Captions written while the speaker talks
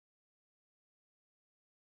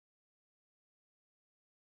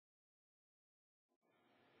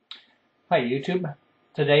Hi YouTube.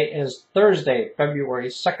 Today is Thursday, February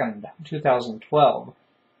 2nd, 2012.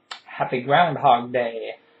 Happy Groundhog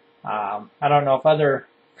Day. I don't know if other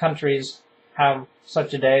countries have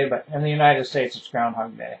such a day, but in the United States it's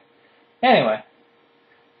Groundhog Day. Anyway,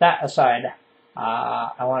 that aside,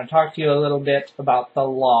 I want to talk to you a little bit about the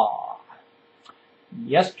law.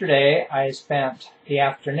 Yesterday I spent the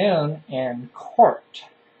afternoon in court.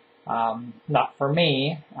 Not for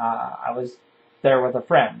me. I was there with a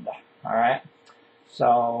friend. Alright,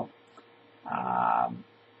 so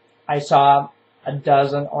I saw a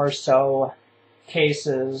dozen or so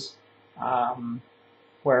cases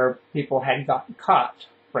where people had gotten caught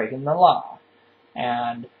breaking the law,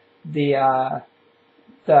 and the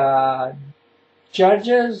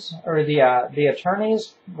judges or the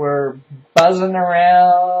attorneys were buzzing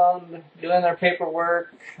around, doing their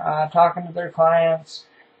paperwork, talking to their clients,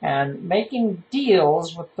 and making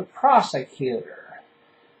deals with the prosecutor.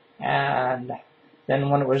 And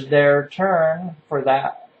then when it was their turn for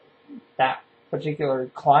that particular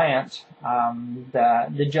client,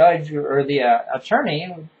 the judge or the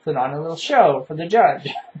attorney put on a little show for the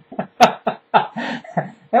judge.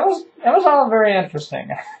 It was all very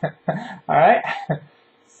interesting. All right,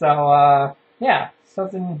 so yeah,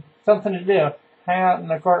 something to do. Hang out in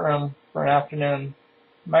the courtroom for an afternoon.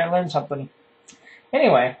 Might learn something.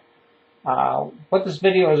 Anyway, what this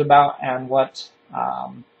video is about and what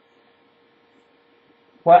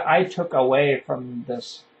I took away from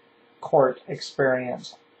this court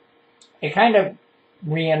experience, it kind of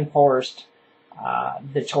reinforced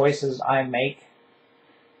the choices I make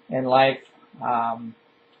in life. I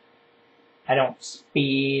don't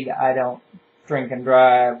speed, I don't drink and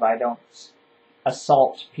drive, I don't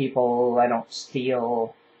assault people, I don't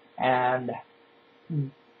steal, and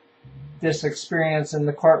this experience in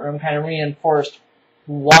the courtroom kind of reinforced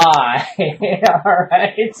why. All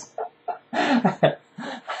right.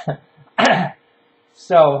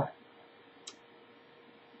 So,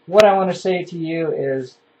 what I want to say to you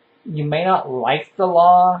is, you may not like the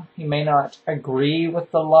law, you may not agree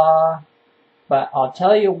with the law, but I'll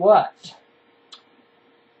tell you what.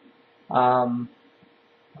 Bottom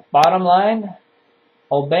line,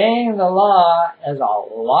 obeying the law is a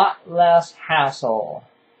lot less hassle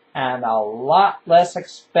and a lot less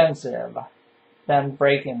expensive than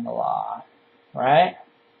breaking the law, right?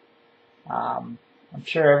 I'm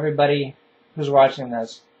sure everybody who's watching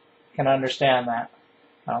this can understand that.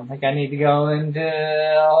 I don't think I need to go into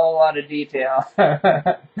a whole lot of detail.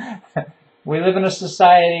 We live in a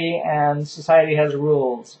society, and society has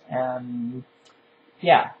rules, and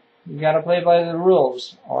yeah, you gotta play by the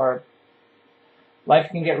rules, or life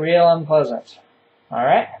can get real unpleasant.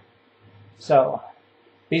 Alright? So,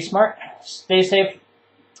 be smart, stay safe,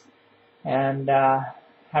 and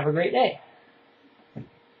have a great day.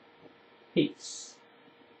 Peace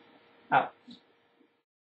out.